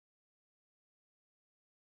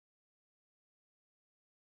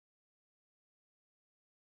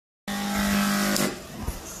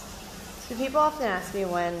So people often ask me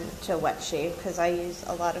when to wet shave because I use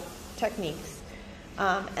a lot of techniques.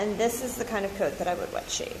 And this is the kind of coat that I would wet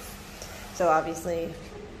shave. So obviously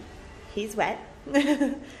he's wet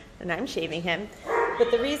and I'm shaving him. But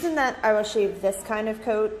the reason that I will shave this kind of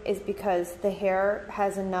coat is because the hair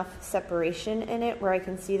has enough separation in it where I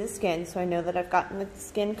can see the skin, so I know that I've gotten the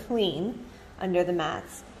skin clean under the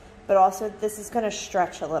mats. But also this is going to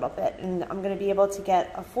stretch a little bit, and I'm going to be able to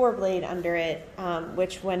get a 4-blade under it,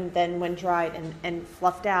 which when dried and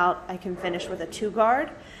fluffed out, I can finish with a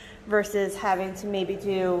 2-guard versus having to maybe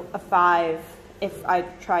do a 5 if I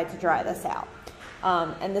tried to dry this out.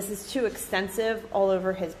 And this is too extensive all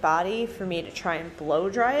over his body for me to try and blow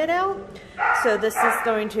dry it out. So this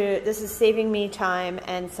is saving me time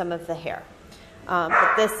and some of the hair.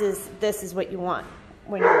 But this is what you want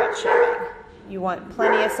when you're wet shaving. You want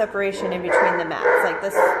plenty of separation in between the mats. Like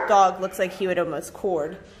this dog looks like he would almost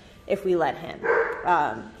cord if we let him.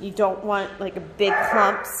 You don't want like a big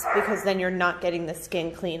clumps because then you're not getting the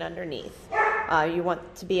skin clean underneath. You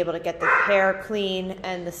want to be able to get the hair clean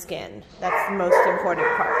and the skin. That's the most important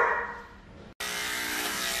part.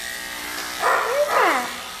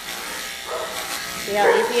 See how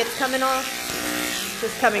easy it's coming off?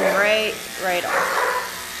 Just coming right off.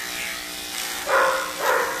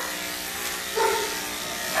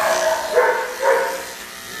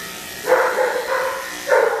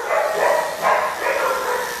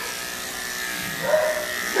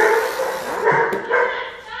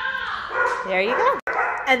 There you go.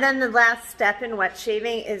 And then the last step in wet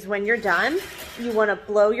shaving is when you're done, you want to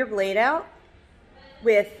blow your blade out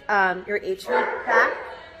with your HV pack,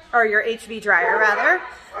 or your HV dryer rather.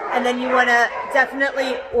 And then you want to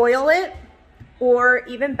definitely oil it, or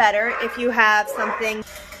even better, if you have something,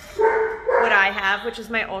 what I have, which is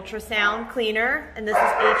my ultrasound cleaner, and this is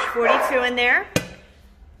H42 in there.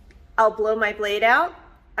 I'll blow my blade out.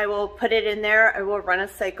 I will put it in there, I will run a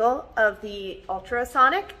cycle of the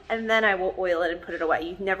ultrasonic, and then I will oil it and put it away.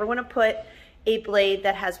 You never want to put a blade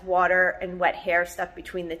that has water and wet hair stuck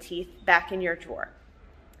between the teeth back in your drawer.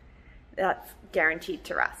 That's guaranteed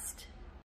to rust.